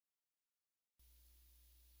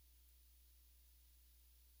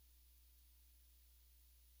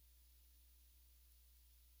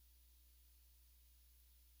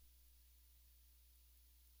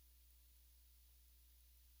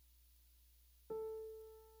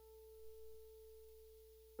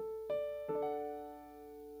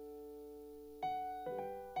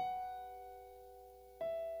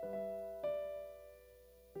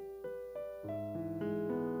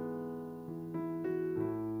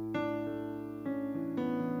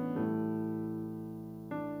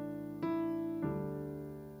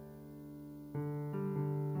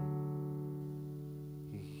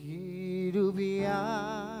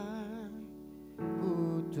biar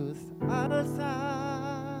putus asa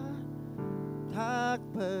tak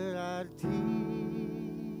berarti.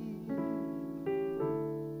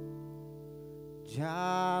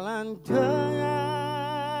 Jalan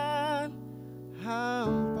dengan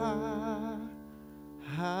hampa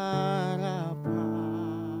harapan,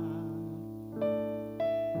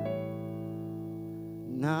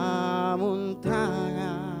 namun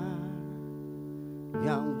tangan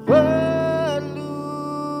yang berlubang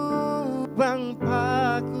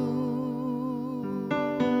paku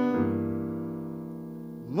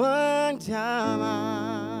menjamah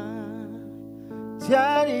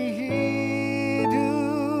jadi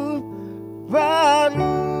hidup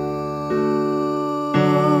baru.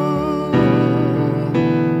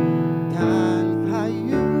 Dan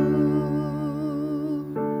kayu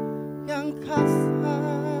yang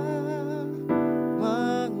kasar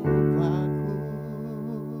mengubahku,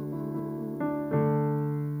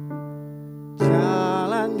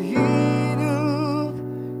 jalan hidup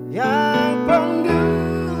yang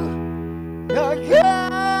penuh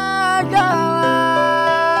kegagalan.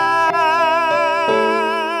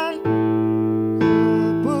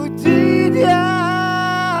 Ku puji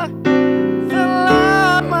Dia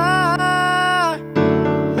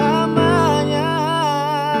selama-lamanya,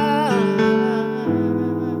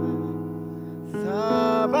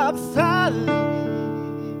 sebab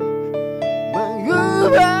salib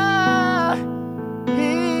mengubah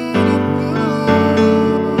hidupku.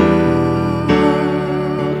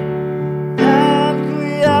 Dan ku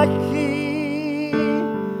yakin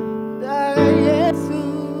darah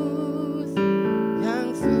Yesus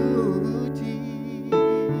yang suci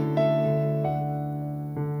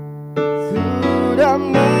sudah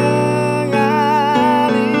mengalir di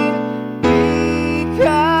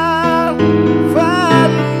Kalvari.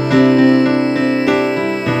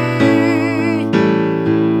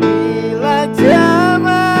 Bila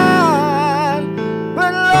zaman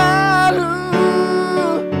berlalu,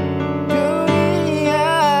 dunia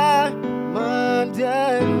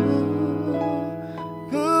menderu,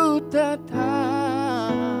 ku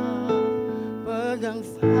tetap pegang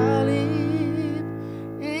salib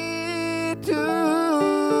itu.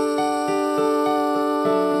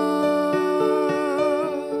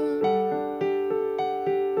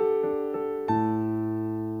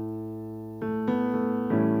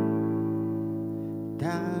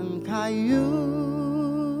 Dan kayu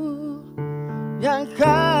yang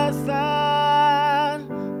kasar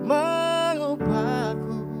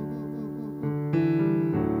mengubahku,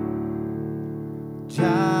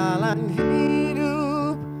 jalan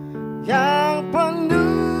hidup yang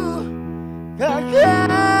penuh kegagalan.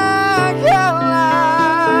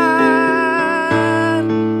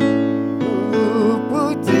 Ku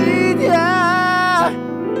puji Dia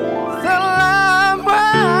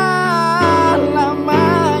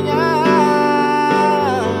selama-lamanya,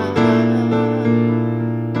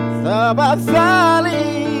 sebab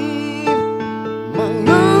salib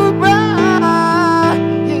mengubah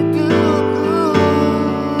hidupku.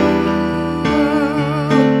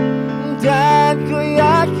 Dan ku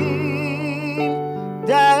yakin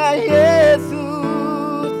darah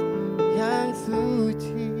Yesus yang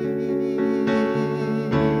suci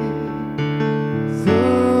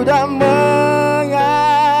sudah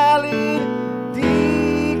mengalir di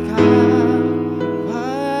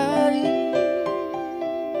Kalvari.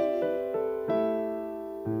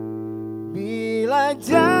 Bila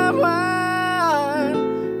zaman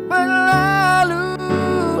berlalu,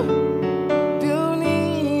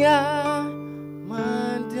 dunia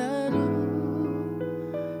menderu,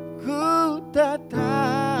 ku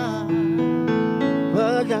tetap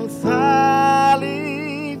pegang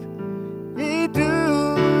salib itu.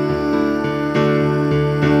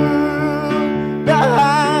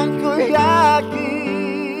 Dan ku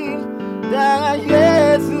yakin darah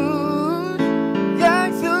Yesus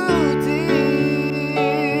yang suci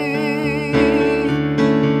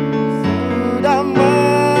sudah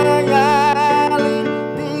mengalir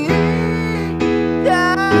di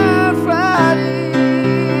Kalvari.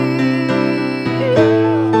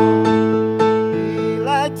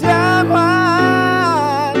 Bila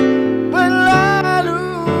zaman berlalu,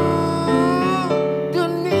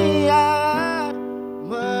 dunia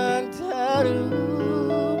menderu,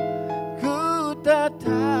 ku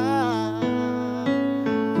tetap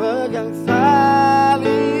pegang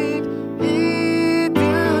salib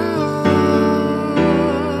itu.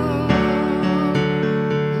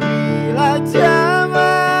 Bila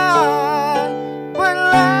zaman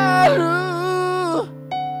berlalu,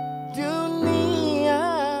 dunia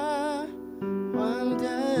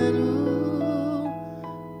menderu,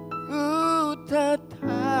 ku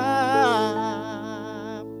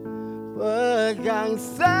pegang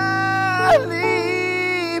salib